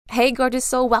Hey, gorgeous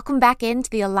soul. Welcome back into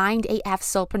the Aligned AF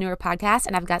Soulpreneur podcast,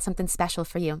 and I've got something special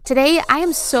for you. Today, I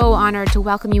am so honored to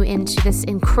welcome you into this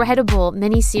incredible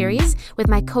mini-series with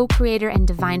my co-creator and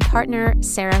divine partner,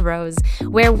 Sarah Rose,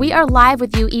 where we are live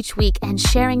with you each week and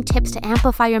sharing tips to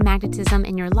amplify your magnetism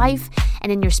in your life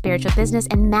and in your spiritual business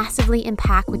and massively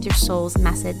impact with your soul's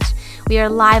message. We are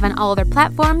live on all other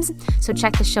platforms, so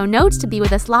check the show notes to be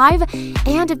with us live.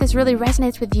 And if this really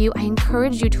resonates with you, I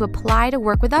encourage you to apply to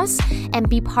work with us and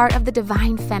be part of the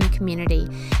Divine Femme community.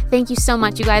 Thank you so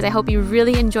much, you guys. I hope you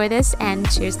really enjoy this, and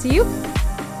cheers to you.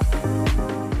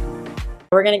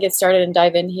 We're going to get started and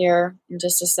dive in here in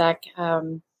just a sec.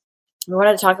 We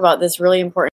wanted to talk about this really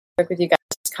important topic with you guys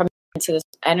coming into this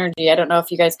energy. I don't know if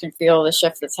you guys can feel the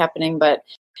shift that's happening, but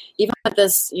even with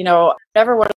this, I'm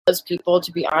never one of those people,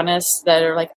 to be honest, that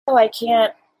are like, oh, I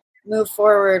can't move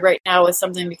forward right now with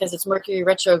something because it's Mercury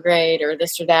retrograde or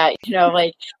this or that.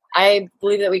 I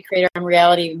believe that we create our own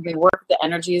reality. We work the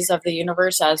energies of the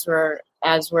universe as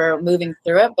we're moving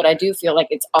through it. But I do feel like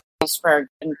it's always for our good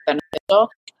and beneficial.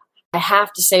 I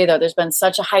have to say, though, there's been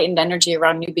such a heightened energy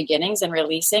around new beginnings and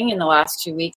releasing in the last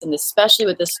 2 weeks, and especially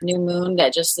with this new moon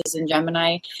that just is in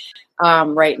Gemini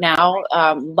right now.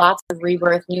 Lots of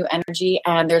rebirth, new energy,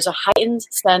 and there's a heightened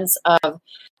sense of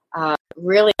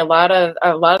really a lot of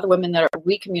the women that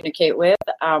we communicate with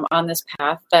on this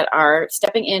path that are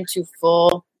stepping into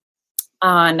full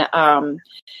on,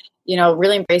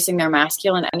 really embracing their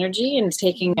masculine energy and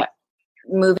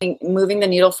moving the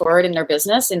needle forward in their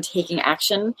business and taking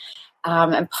action.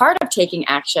 And part of taking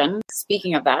action,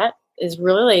 speaking of that, is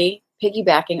really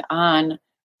piggybacking on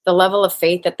the level of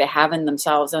faith that they have in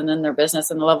themselves and in their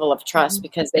business and the level of trust,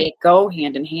 because they go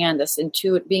hand in hand. This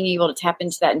being able to tap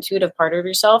into that intuitive part of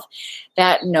yourself,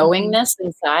 that knowingness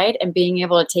inside, and being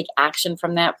able to take action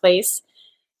from that place.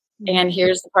 And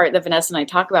here's the part that Vanessa and I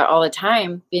talk about all the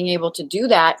time, being able to do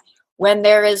that when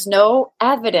there is no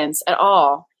evidence at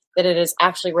all that it is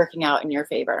actually working out in your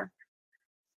favor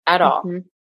at all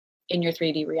in your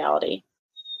 3D reality.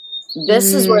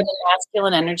 This is where the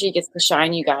masculine energy gets to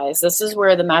shine, you guys. This is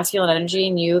where the masculine energy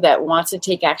in you that wants to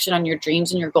take action on your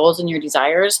dreams and your goals and your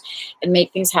desires and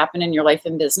make things happen in your life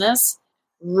and business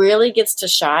really gets to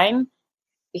shine,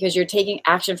 because you're taking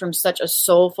action from such a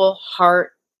soulful,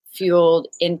 heart-fueled,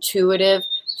 intuitive,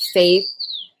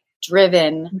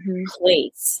 faith-driven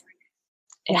place.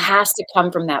 It has to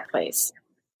come from that place.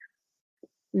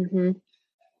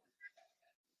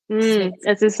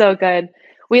 This is so good.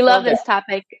 We love this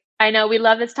topic. I know we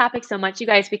love this topic so much, you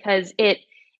guys, because it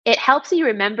helps you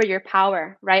remember your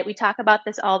power, right? We talk about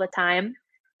this all the time,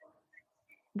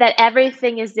 that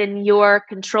everything is in your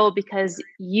control because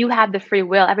you have the free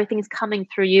will. Everything is coming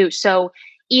through you. So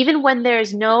even when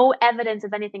there's no evidence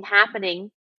of anything happening,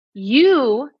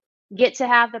 you get to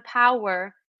have the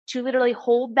power to literally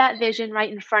hold that vision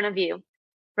right in front of you,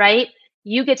 right?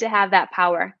 You get to have that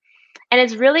power. And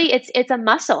it's really, it's a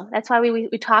muscle. That's why we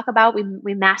talk about,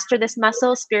 we master this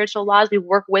muscle, spiritual laws, we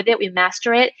work with it, we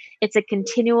master it. It's a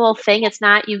continual thing. It's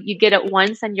not you get it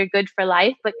once and you're good for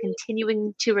life, but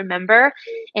continuing to remember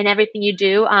in everything you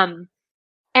do. And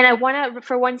I want to,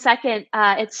 for 1 second,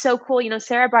 it's so cool.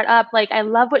 Sarah brought up, I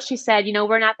love what she said,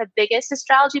 we're not the biggest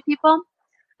astrology people.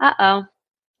 Uh-oh,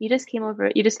 you just came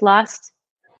over, you just lost.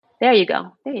 There you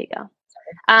go.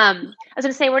 I was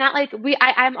going to say, we're not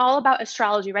I'm all about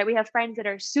astrology, right? We have friends that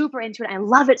are super into it. I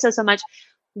love it so much.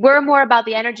 We're more about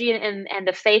the energy and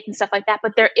the faith and stuff like that.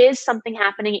 But there is something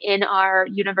happening in our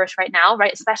universe right now,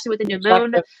 right? Especially with the new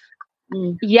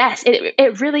moon. Yes,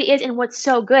 it really is. And what's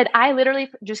so good, I literally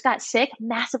just got sick,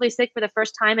 massively sick for the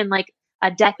first time in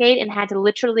a decade, and had to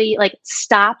literally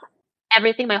stop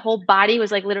everything. My whole body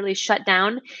was literally shut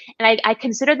down. And I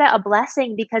consider that a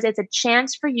blessing, because it's a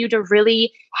chance for you to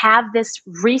really have this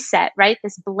reset, right?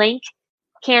 This blank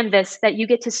canvas that you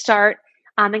get to start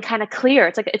and kind of clear.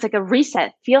 It's like a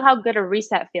reset. Feel how good a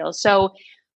reset feels. So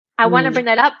I want to bring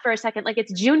that up for a second.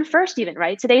 It's June 1st even,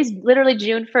 right? Today's literally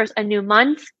June 1st, a new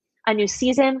month, a new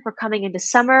season. We're coming into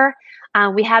summer.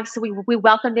 We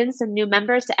welcomed in some new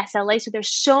members to SLA. So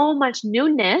there's so much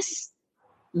newness.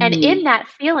 And in that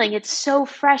feeling, it's so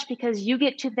fresh, because you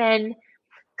get to then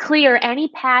clear any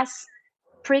past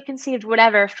preconceived,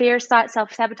 whatever, fears, thoughts,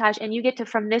 self-sabotage, and you get to,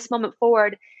 from this moment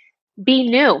forward, be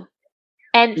new.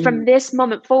 And from this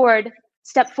moment forward,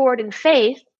 step forward in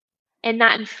faith and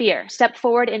not in fear. Step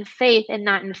forward in faith and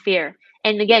not in fear.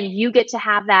 And again, you get to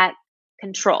have that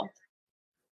control.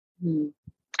 And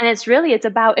it's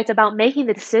about making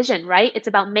the decision, right? It's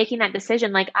about making that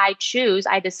decision.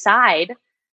 I decide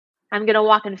I'm going to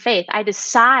walk in faith. I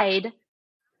decide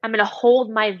I'm going to hold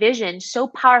my vision so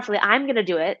powerfully. I'm going to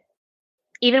do it.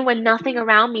 even when nothing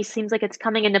around me seems like it's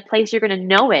coming into place, you're going to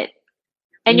know it.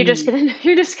 And you're just going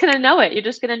to know it. You're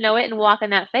just going to know it and walk in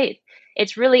that faith.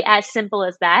 It's really as simple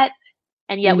as that.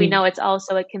 And yet we know it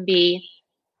can be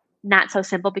not so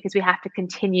simple, because we have to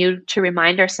continue to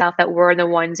remind ourselves that we're the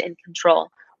ones in control.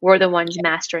 We're the ones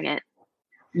mastering it.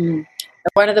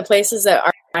 One of the places that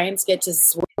our clients get to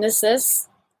witness this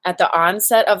at the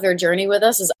onset of their journey with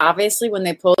us is obviously when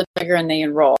they pull the trigger and they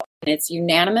enroll. And it's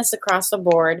unanimous across the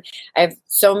board. I have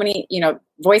so many,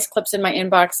 voice clips in my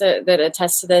inbox that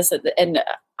attest to this. And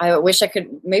I wish I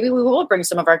could, maybe we will bring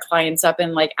some of our clients up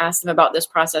and ask them about this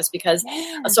process, because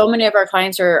so many of our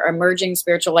clients are emerging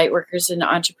spiritual light workers and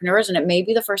entrepreneurs. And it may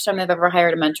be the first time they've ever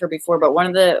hired a mentor before. But one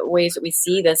of the ways that we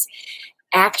see this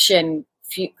action,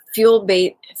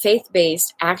 fuel-based,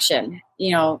 faith-based action,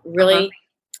 really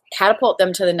catapult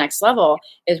them to the next level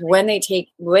is when they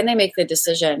make the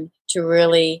decision to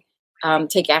really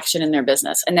take action in their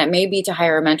business. And that may be to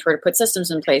hire a mentor to put systems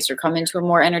in place or come into a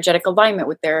more energetic alignment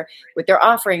with their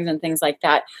offerings and things like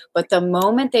that. But the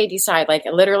moment they decide,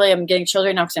 literally, I'm getting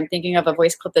children now because I'm thinking of a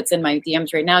voice clip that's in my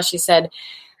DMs right now. She said,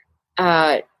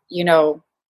 wow,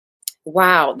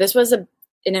 this was an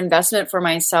investment for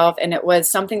myself, and it was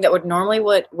something that would normally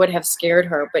would have scared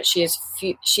her, but she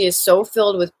is so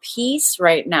filled with peace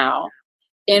right now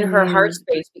in her heart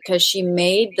space, because she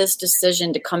made this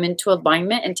decision to come into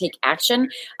alignment and take action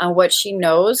on what she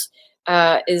knows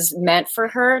is meant for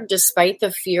her, despite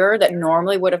the fear that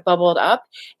normally would have bubbled up.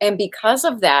 And because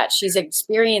of that, she's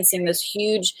experiencing this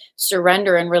huge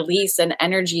surrender and release and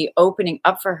energy opening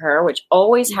up for her, which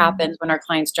always happens when our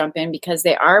clients jump in, because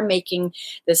they are making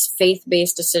this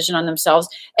faith-based decision on themselves.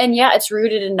 And yeah, it's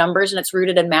rooted in numbers, and it's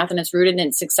rooted in math, and it's rooted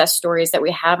in success stories that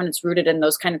we have, and it's rooted in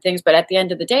those kind of things. But at the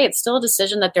end of the day, it's still a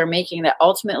decision that they're making that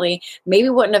ultimately maybe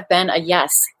wouldn't have been a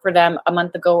yes for them a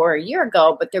month ago or a year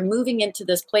ago, but they're moving into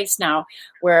this place now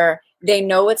where they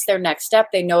know it's their next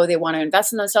step. They know they want to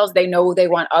invest in themselves. They know they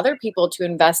want other people to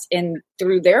invest in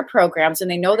through their programs. And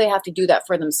they know they have to do that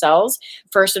for themselves,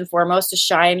 first and foremost, to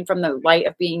shine from the light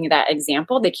of being that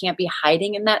example. They can't be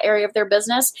hiding in that area of their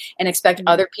business and expect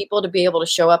other people to be able to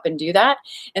show up and do that.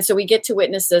 And so we get to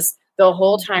witness this the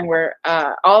whole time, where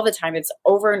all the time, it's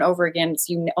over and over again. It's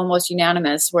almost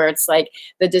unanimous, where it's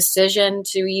the decision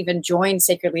to even join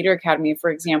Sacred Leader Academy,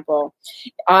 for example,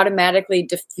 automatically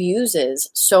diffuses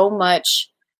so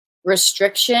much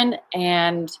restriction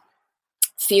and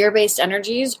fear-based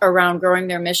energies around growing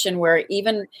their mission, where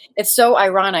even it's so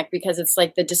ironic, because it's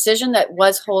the decision that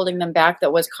was holding them back,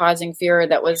 that was causing fear,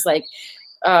 that was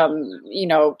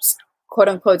quote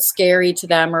unquote scary to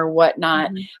them or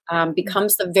whatnot,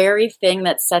 becomes the very thing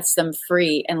that sets them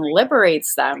free and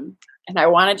liberates them. And I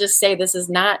want to just say, this is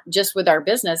not just with our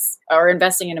business or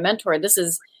investing in a mentor. This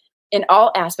is in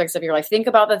all aspects of your life. Think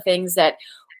about the things that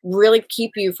really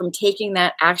keep you from taking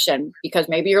that action, because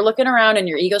maybe you're looking around and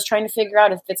your ego's trying to figure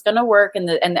out if it's going to work, and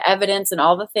the evidence and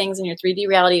all the things in your 3D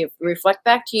reality reflect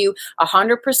back to you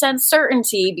 100%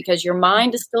 certainty, because your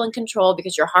mind is still in control,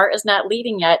 because your heart is not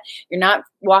leading yet. You're not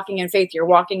walking in faith. You're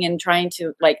walking in trying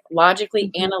to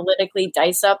logically, analytically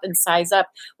dice up and size up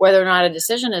whether or not a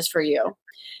decision is for you,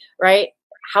 right?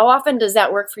 How often does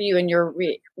that work for you in your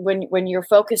when you're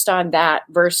focused on that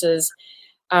versus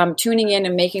tuning in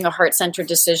and making a heart-centered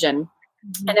decision?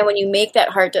 And then when you make that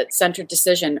heart-centered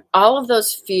decision, all of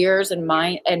those fears and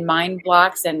mind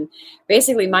blocks and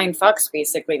basically mind fucks,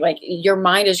 your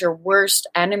mind is your worst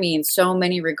enemy in so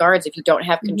many regards if you don't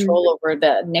have control over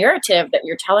the narrative that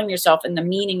you're telling yourself and the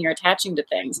meaning you're attaching to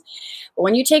things. But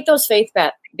when you take those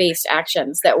faith-based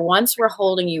actions that once were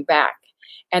holding you back,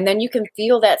 and then you can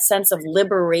feel that sense of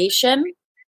liberation,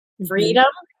 freedom,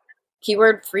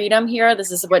 keyword freedom here. This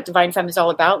is what Divine Femme is all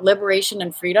about. Liberation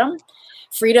and freedom.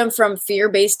 Freedom from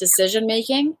fear-based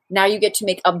decision-making. Now you get to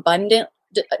make abundant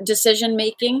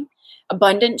decision-making,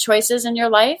 abundant choices in your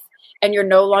life. And you're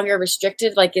no longer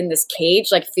restricted, in this cage,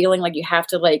 feeling like you have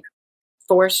to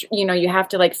force, you have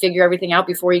to figure everything out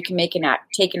before you can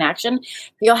take an action.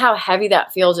 Feel how heavy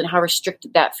that feels and how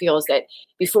restricted that feels, that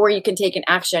before you can take an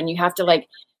action, you have to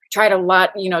try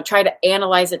to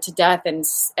analyze it to death, and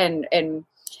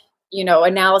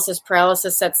analysis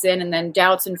paralysis sets in, and then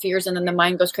doubts and fears, and then the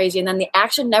mind goes crazy, and then the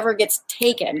action never gets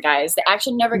taken, guys. The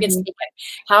action never gets taken.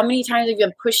 How many times have you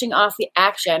been pushing off the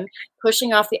action,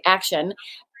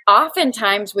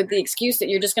 oftentimes with the excuse that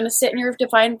you're just going to sit in your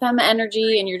Divine Femme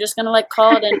energy, and you're just going to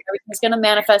call it in, everything's going to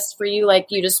manifest for you,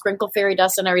 you just sprinkle fairy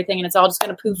dust and everything, and it's all just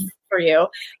going to poof for you.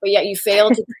 But yet you fail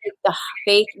to take the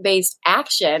faith-based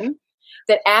action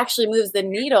that actually moves the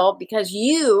needle, because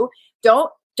you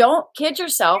don't kid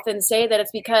yourself and say that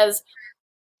it's because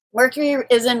Mercury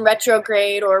is in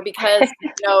retrograde, or because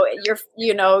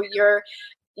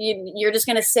you're just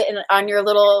going to sit on your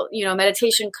little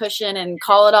meditation cushion and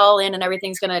call it all in, and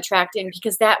everything's going to attract in,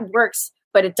 because that works.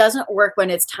 But it doesn't work when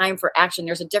it's time for action.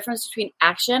 There's a difference between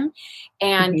action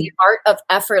and the art of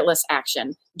effortless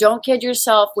action. Don't kid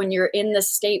yourself when you're in this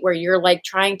state where you're like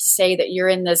trying to say that you're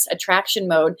in this attraction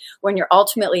mode when you're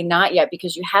ultimately not yet,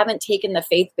 because you haven't taken the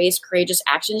faith-based, courageous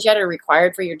actions yet are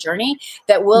required for your journey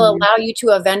that will allow you to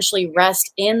eventually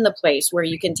rest in the place where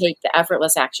you can take the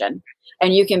effortless action.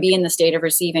 And you can be in the state of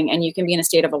receiving, and you can be in a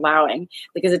state of allowing,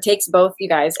 because it takes both, you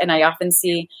guys. And I often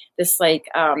see this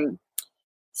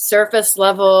surface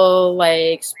level,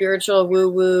 like spiritual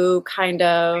woo-woo kind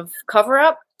of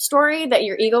cover-up story that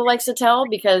your ego likes to tell,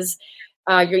 because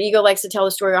your ego likes to tell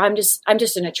the story, I'm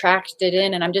just an attracted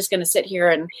in, and I'm just going to sit here.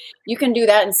 And you can do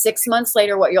that. And 6 months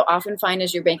later, what you'll often find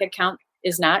is your bank account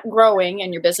is not growing,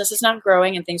 and your business is not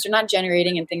growing, and things are not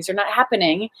generating, and things are not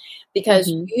happening, because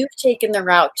you've taken the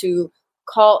route to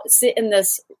sit in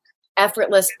this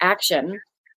effortless action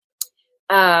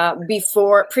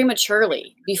before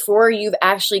you've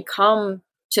actually come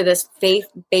to this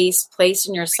faith-based place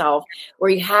in yourself where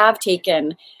you have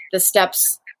taken the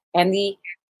steps and the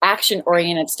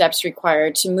action-oriented steps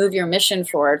required to move your mission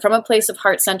forward from a place of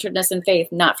heart-centeredness and faith,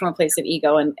 not from a place of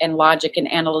ego and logic and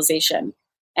analyzation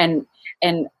and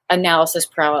analysis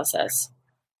paralysis.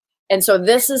 And so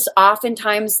this is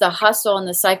oftentimes the hustle and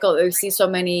the cycle that we see so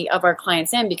many of our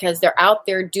clients in, because they're out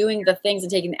there doing the things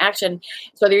and taking the action.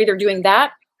 So they're either doing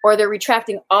that, or they're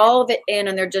retracting all of it in,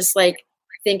 and they're just like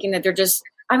thinking that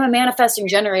I'm a manifesting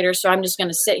generator, so I'm just going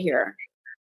to sit here.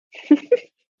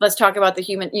 Let's talk about the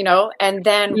human, and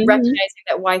then recognizing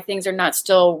that why things are not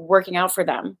still working out for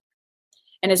them.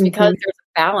 And it's because there's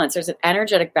a balance. There's an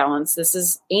energetic balance. This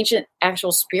is ancient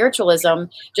actual spiritualism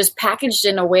just packaged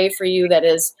in a way for you that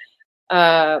is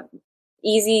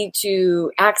easy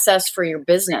to access for your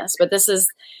business. But this is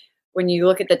when you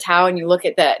look at the Tao and you look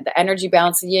at the energy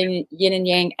balance, the yin and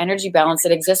yang energy balance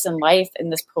that exists in life, and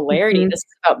this polarity. This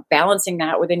is about balancing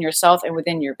that within yourself and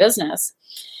within your business.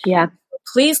 Yeah.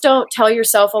 Please don't tell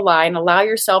yourself a lie and allow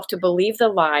yourself to believe the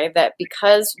lie that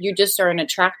because you just are an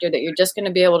attractor, that you're just going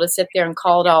to be able to sit there and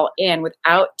call it all in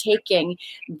without taking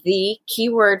the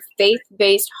keyword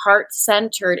faith-based,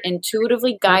 heart-centered,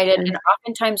 intuitively guided, and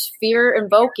oftentimes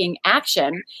fear-invoking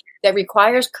action that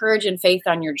requires courage and faith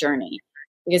on your journey.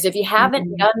 Because if you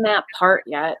haven't done that part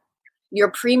yet,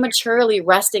 you're prematurely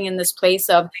resting in this place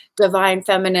of divine,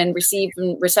 feminine,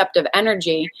 receptive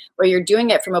energy, where you're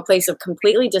doing it from a place of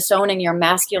completely disowning your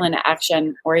masculine,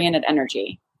 action-oriented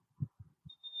energy.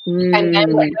 And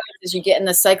then what happens is you get in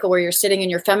the cycle where you're sitting in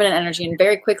your feminine energy, and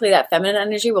very quickly that feminine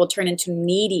energy will turn into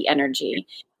needy energy,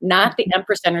 not the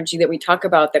Empress energy that we talk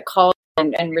about that calls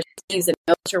and receives and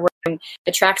knows her work and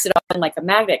attracts it all in like a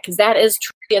magnet, because that is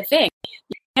truly a thing.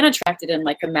 You can attract it in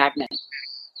like a magnet,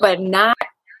 but not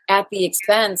at the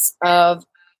expense of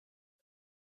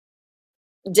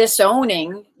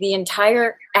disowning the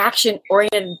entire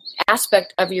action-oriented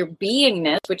aspect of your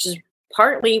beingness, which is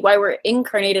partly why we're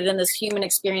incarnated in this human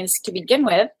experience to begin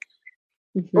with.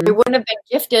 We wouldn't have been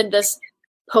gifted this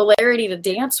polarity to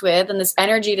dance with, and this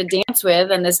energy to dance with,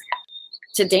 and this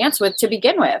to dance with to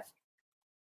begin with.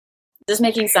 Is this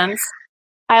making sense?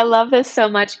 I love this so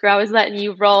much, girl. I was letting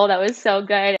you roll. That was so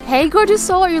good. Hey, gorgeous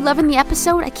soul, are you loving the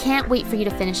episode? I can't wait for you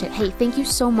to finish it. Hey, thank you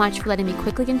so much for letting me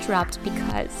quickly interrupt,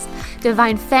 because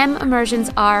Divine Femme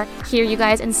Immersions are here, you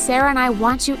guys, and Sarah and I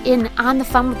want you in on the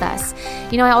fun with us.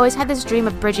 I always had this dream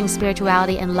of bridging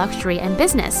spirituality and luxury and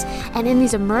business, and in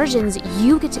these immersions,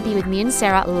 you get to be with me and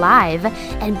Sarah live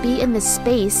and be in this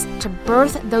space to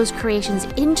birth those creations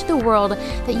into the world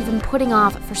that you've been putting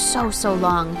off for so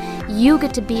long. You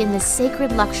get to be in this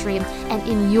sacred luxury and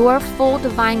in your full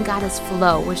divine goddess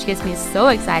flow, which gets me so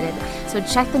excited. So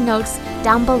check the notes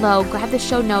down below, grab the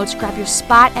show notes, grab your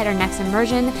spot at our next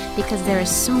immersion, because there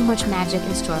is so much magic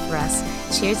in store for us.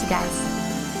 Cheers, you guys.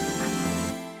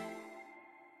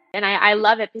 And I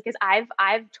love it, because I've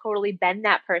totally been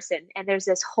that person. And there's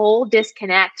this whole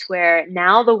disconnect where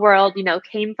now the world,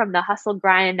 came from the hustle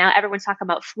grind, and now everyone's talking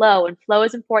about flow, and flow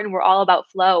is important. We're all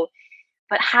about flow.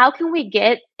 But how can we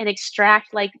get and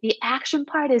extract, like, the action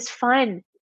part is fun.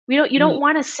 You don't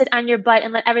want to sit on your butt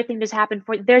and let everything just happen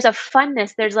for you. There's a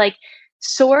funness. There's like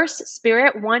source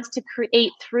spirit wants to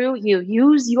create through you.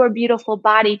 Use your beautiful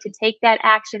body to take that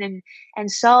action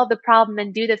and solve the problem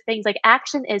and do the things. Like,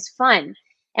 action is fun.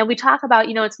 And we talk about,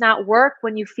 it's not work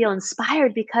when you feel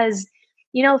inspired, because,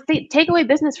 take away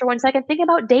business for 1 second. Think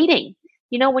about dating.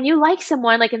 When you like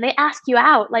someone, like, and they ask you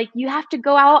out, like, you have to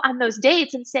go out on those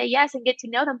dates and say yes and get to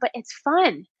know them, but it's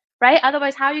fun. right?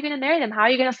 Otherwise, how are you going to marry them? How are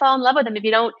you going to fall in love with them if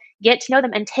you don't get to know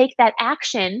them and take that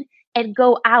action and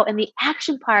go out? And the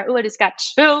action part, I just got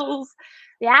chills.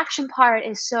 The action part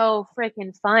is so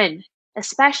freaking fun,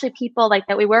 especially people like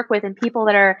that we work with and people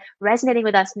that are resonating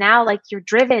with us now. Like, you're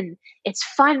driven. It's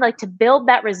fun, like, to build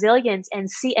that resilience and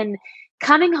see, and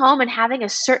coming home and having a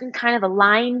certain kind of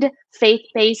aligned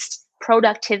faith-based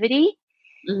productivity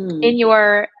in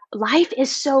your life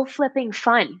is so flipping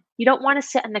fun. You don't want to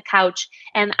sit on the couch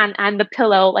and on the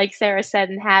pillow, like Sarah said,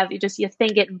 and have you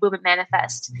think it and boom, it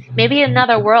manifest. Maybe in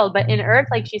another world, but in Earth,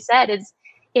 like she said,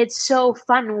 it's so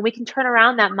fun when we can turn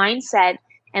around that mindset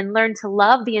and learn to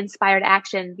love the inspired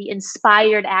action. The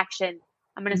inspired action.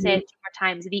 I'm going to say it 2 more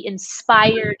times. The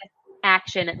inspired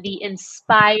action. The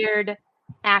inspired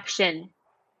action.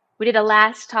 We did a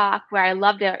last talk where I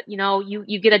loved it.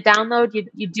 You get a download,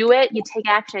 you do it, you take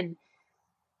action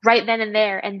right then and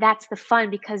there. And that's the fun,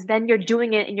 because then you're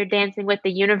doing it and you're dancing with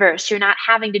the universe. You're not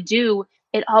having to do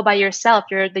it all by yourself.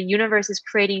 The universe is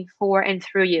creating for and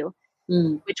through you,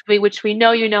 which we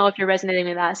know, if you're resonating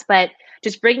with us, but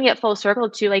just bringing it full circle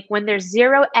to, like, when there's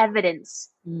zero evidence,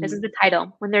 this is the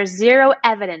title. When there's zero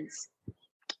evidence,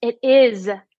 it is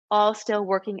all still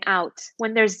working out.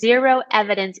 When there's zero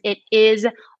evidence, it is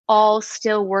all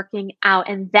still working out.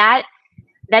 And that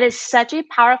is such a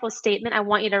powerful statement. I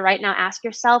want you to right now ask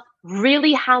yourself,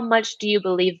 really, how much do you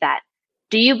believe that?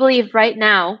 Do you believe right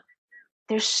now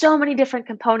there's so many different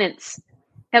components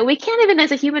that we can't even,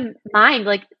 as a human mind,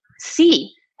 like,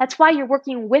 see? That's why you're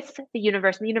working with the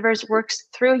universe, and the universe works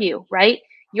through you, right?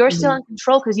 You're still in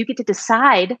control because you get to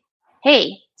decide,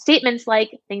 hey, statements like,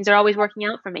 things are always working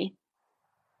out for me.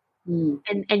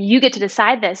 And you get to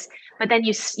decide this, but then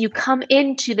you come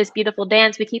into this beautiful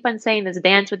dance. We keep on saying this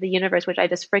dance with the universe, which I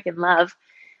just freaking love.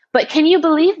 But can you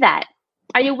believe that?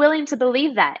 Are you willing to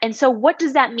believe that? And so what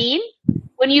does that mean?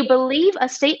 When you believe a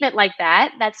statement like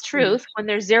that, that's truth. When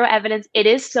there's zero evidence, it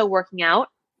is still working out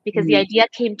because the idea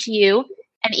came to you.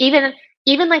 And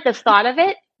even like the thought of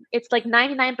it, it's like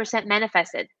 99%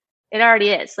 manifested. It already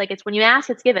is. Like, it's when you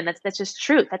ask, it's given. That's just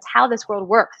truth. That's how this world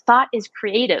works. Thought is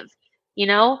creative.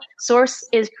 Source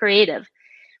is creative.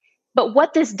 But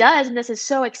what this does, and this is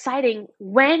so exciting,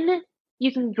 when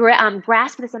you can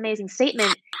grasp this amazing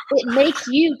statement, it makes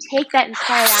you take that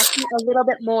inspired action a little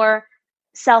bit more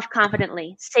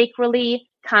self-confidently, sacrally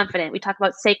confident. We talk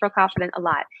about sacral confident a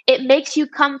lot. It makes you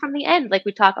come from the end, like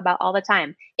we talk about all the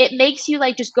time. It makes you,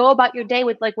 like, just go about your day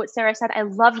with, like what Sarah said. I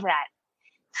love that.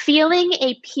 Feeling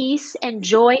a peace and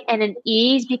joy and an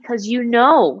ease because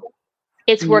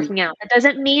it's working out. That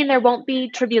doesn't mean there won't be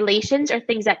tribulations or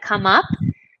things that come up,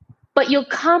 but you'll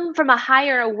come from a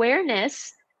higher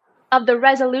awareness of the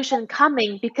resolution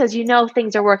coming because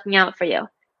things are working out for you.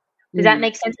 Does that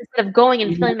make sense? Instead of going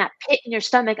and feeling that pit in your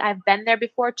stomach, I've been there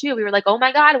before too. We were like, oh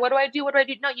my God, what do I do? What do I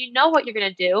do? No, you know what you're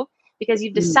going to do because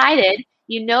you've decided,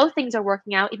 things are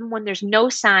working out even when there's no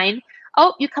sign.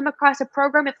 Oh, you come across a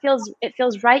program. It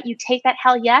feels right. You take that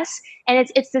hell yes. And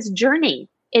it's this journey.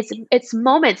 It's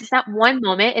moments. It's not one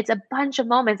moment. It's a bunch of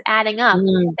moments adding up.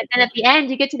 And then at the end,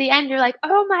 you get to the end, you're like,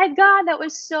 oh my God, that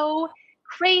was so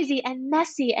crazy and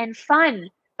messy and fun,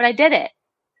 but I did it.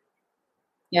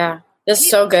 Yeah, this is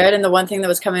so good. And the one thing that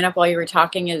was coming up while you were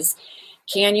talking is,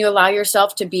 can you allow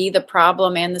yourself to be the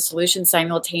problem and the solution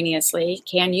simultaneously?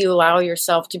 Can you allow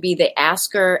yourself to be the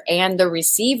asker and the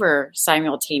receiver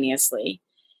simultaneously?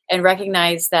 And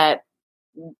recognize that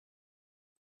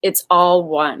it's all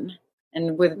one.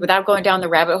 And without going down the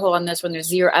rabbit hole on this, when there's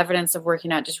zero evidence of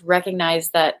working out, just recognize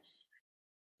that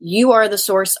you are the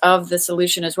source of the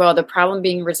solution as well. The problem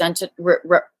being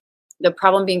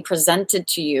presented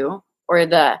to you, or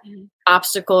the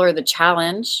obstacle or the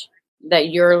challenge that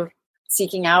you're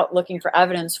seeking out, looking for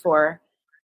evidence for,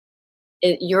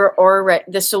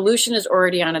 the solution is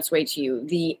already on its way to you.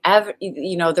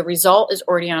 The result is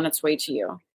already on its way to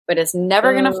you, but it's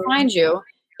never going to find you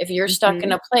if you're stuck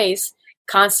in a place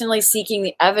constantly seeking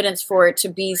the evidence for it to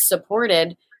be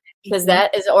supported, because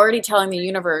that is already telling the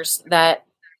universe that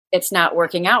it's not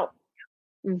working out.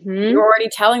 You're already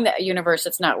telling the universe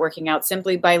it's not working out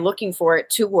simply by looking for it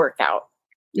to work out.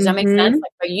 Does that make sense?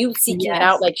 Like, by you seeking it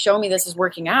out, like, show me this is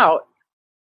working out.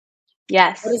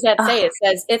 Yes. What does that say? It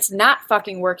says it's not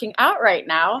fucking working out right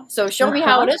now. So show me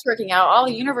how it is working out. All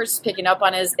the universe is picking up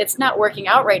on is it's not working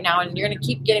out right now, and you're going to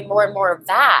keep getting more and more of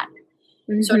that.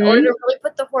 So in order to really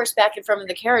put the horse back in front of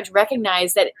the carriage,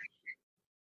 recognize that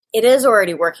it is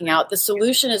already working out. The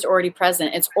solution is already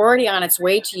present. It's already on its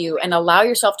way to you, and allow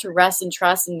yourself to rest and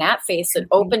trust in that face and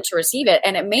open to receive it.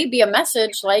 And it may be a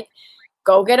message like,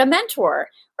 go get a mentor,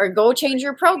 or go change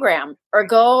your program, or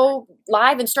go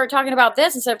live and start talking about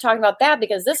this instead of talking about that,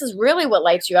 because this is really what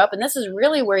lights you up and this is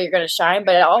really where you're going to shine.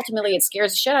 But ultimately it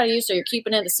scares the shit out of you, so you're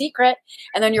keeping it a secret,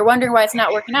 and then you're wondering why it's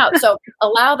not working out. So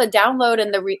allow the download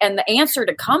and the answer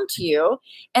to come to you,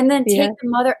 and then take the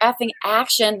mother effing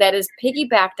action that is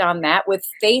piggybacked on that with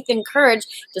faith and courage,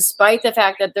 despite the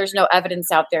fact that there's no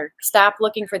evidence out there. Stop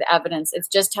looking for the evidence. It's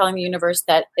just telling the universe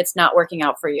that it's not working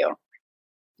out for you.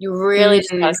 You really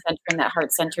just got to center in that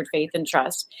heart-centered faith and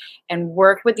trust, and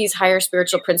work with these higher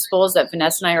spiritual principles that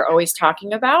Vanessa and I are always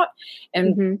talking about,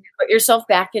 and put yourself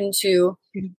back into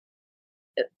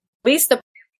at least the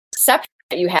perception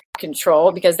that you have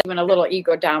control, because they've been a little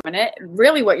ego dominant.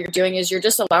 Really what you're doing is you're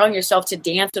just allowing yourself to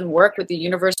dance and work with the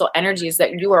universal energies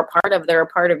that you are part of, that are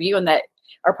part of you, and that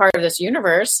are part of this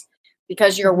universe,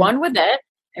 because you're one with it,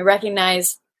 and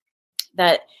recognize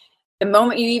that the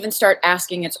moment you even start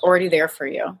asking, it's already there for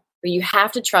you. But you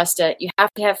have to trust it. You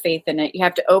have to have faith in it. You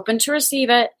have to open to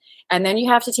receive it. And then you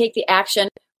have to take the action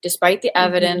despite the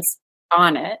evidence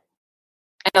on it,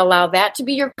 and allow that to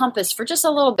be your compass for just a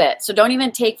little bit. So don't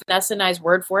even take Vanessa and I's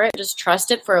word for it. Just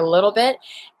trust it for a little bit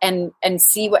and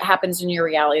see what happens in your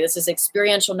reality. This is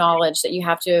experiential knowledge that you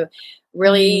have to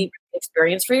really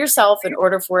experience for yourself in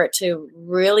order for it to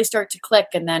really start to click.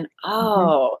 And then,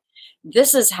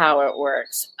 this is how it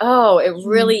works. Oh, it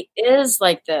really is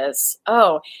like this.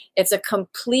 Oh, it's a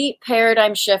complete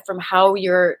paradigm shift from how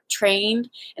you're trained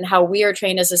and how we are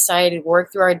trained as a society to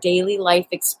work through our daily life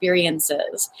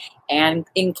experiences, and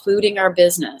including our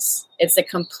business. It's a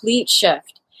complete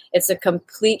shift. It's a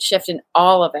complete shift in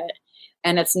all of it.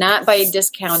 And it's not by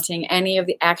discounting any of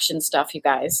the action stuff, you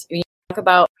guys. When you talk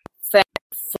about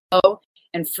flow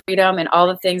and freedom and all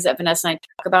the things that Vanessa and I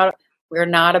talk about, we're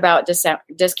not about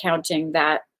discounting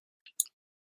that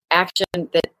action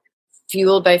that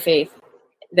fueled by faith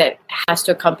that has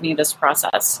to accompany this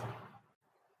process.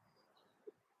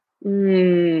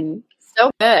 So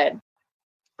good.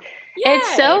 Yay.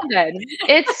 It's so good.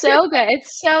 It's so good.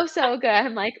 It's so good.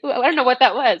 I'm like, ooh, I don't know what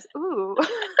that was. Ooh.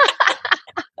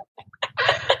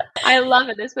 I love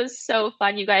it. This was so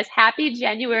fun, you guys. Happy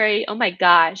January. Oh my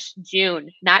gosh.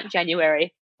 June, not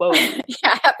January. Whoa.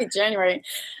 Yeah, happy January.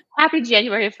 Happy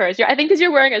January 1st. I think because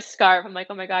you're wearing a scarf. I'm like,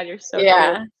 oh my God, you're so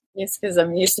cool. It's because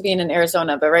I'm used to being in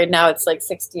Arizona, but right now it's like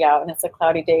 60 out and it's a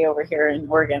cloudy day over here in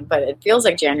Oregon, but it feels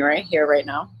like January here right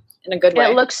now in a good way.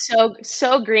 It looks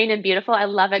so green and beautiful. I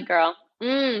love it, girl.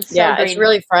 Green. It's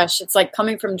really fresh. It's like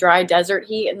coming from dry desert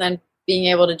heat and then being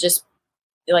able to just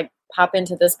like pop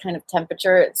into this kind of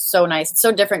temperature. It's so nice. It's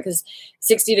so different because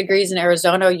 60 degrees in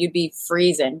Arizona, you'd be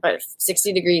freezing, but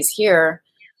 60 degrees here,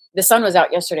 the sun was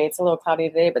out yesterday. It's a little cloudy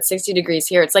today, but 60 degrees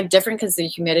here. It's like different because the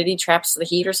humidity traps the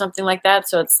heat or something like that.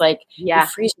 So it's like you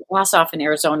freeze your ass off in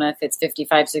Arizona if it's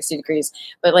 55, 60 degrees.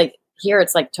 But like here,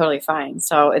 it's like totally fine.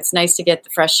 So it's nice to get the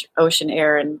fresh ocean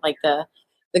air and like the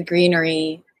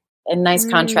greenery and nice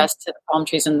contrast to the palm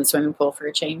trees in the swimming pool for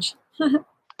a change.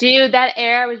 Dude, that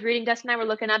air, I was reading, Dustin and I were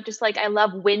looking up, just like, I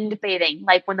love wind bathing.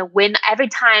 Like when every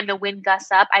time the wind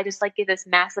gusts up, I just like get this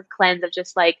massive cleanse of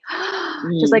just like,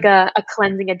 just like a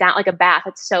cleansing, down, like a bath.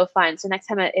 It's so fun. So next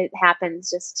time it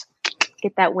happens, just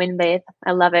get that wind bathe.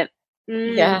 I love it.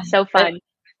 So fun.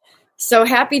 So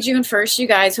happy June 1st, you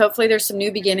guys. Hopefully there's some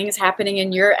new beginnings happening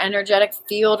in your energetic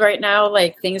field right now,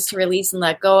 like things to release and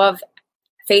let go of.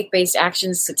 Faith-based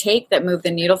actions to take that move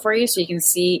the needle for you so you can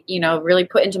see, really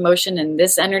put into motion in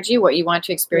this energy what you want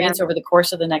to experience over the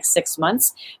course of the next 6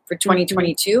 months for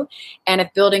 2022. And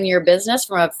if building your business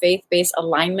from a faith-based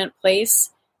alignment place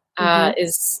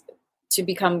is to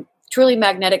become truly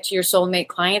magnetic to your soulmate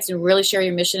clients and really share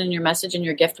your mission and your message and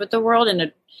your gift with the world in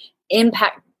an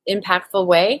impactful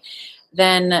way,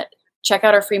 then check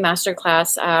out our free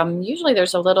masterclass. Usually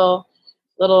there's a little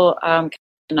I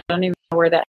don't even know where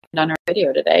that on our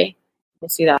video today. We'll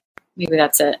see that. Maybe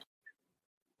that's it.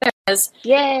 There it is.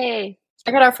 Yay.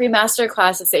 Check out our free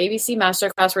masterclass. It's the ABC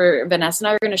masterclass where Vanessa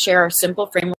and I are going to share our simple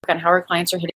framework on how our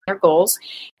clients are hitting their goals.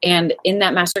 And in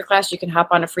that masterclass, you can hop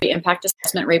on a free impact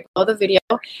assessment right below the video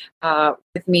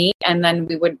with me. And then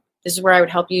this is where I would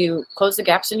help you close the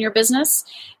gaps in your business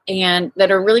and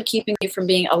that are really keeping you from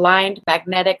being aligned,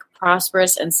 magnetic,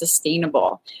 prosperous, and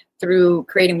sustainable through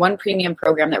creating one premium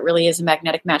program that really is a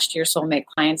magnetic match to your soulmate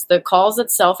clients. The calls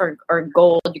itself are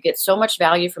gold. You get so much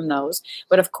value from those.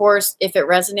 But of course, if it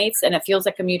resonates and it feels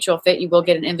like a mutual fit, you will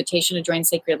get an invitation to join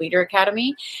Sacred Leader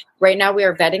Academy. Right now, we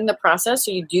are vetting the process. So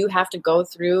you do have to go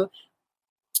through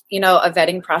a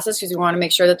vetting process because we want to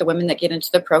make sure that the women that get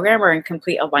into the program are in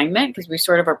complete alignment because we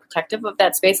sort of are protective of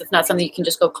that space. It's not something you can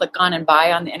just go click on and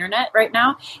buy on the internet right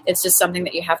now. It's just something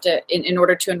that you have to, in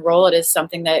order to enroll, it is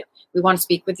something that we want to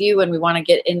speak with you and we want to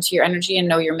get into your energy and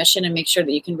know your mission and make sure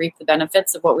that you can reap the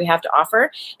benefits of what we have to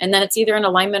offer. And then it's either in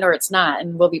alignment or it's not.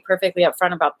 And we'll be perfectly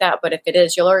upfront about that. But if it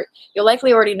is, you'll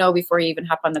likely already know before you even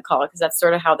hop on the call, because that's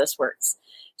sort of how this works.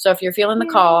 So if you're feeling the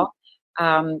call,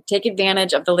 take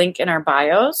advantage of the link in our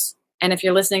bios. And if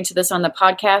you're listening to this on the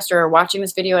podcast or watching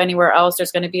this video anywhere else,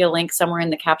 there's going to be a link somewhere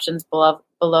in the captions below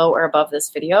or above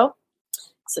this video.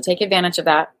 So take advantage of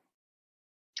that.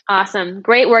 Awesome.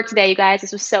 Great work today, you guys.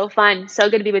 This was so fun. So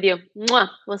good to be with you. Mwah.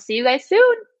 We'll see you guys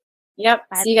soon. Yep.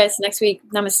 Bye. See you guys next week.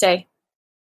 Namaste.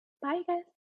 Bye, you guys.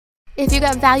 If you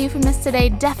got value from this today,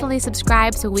 definitely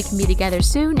subscribe so we can be together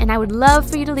soon. And I would love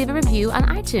for you to leave a review on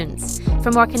iTunes.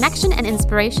 For more connection and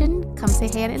inspiration, come say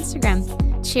hey on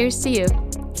Instagram. Cheers to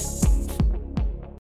you.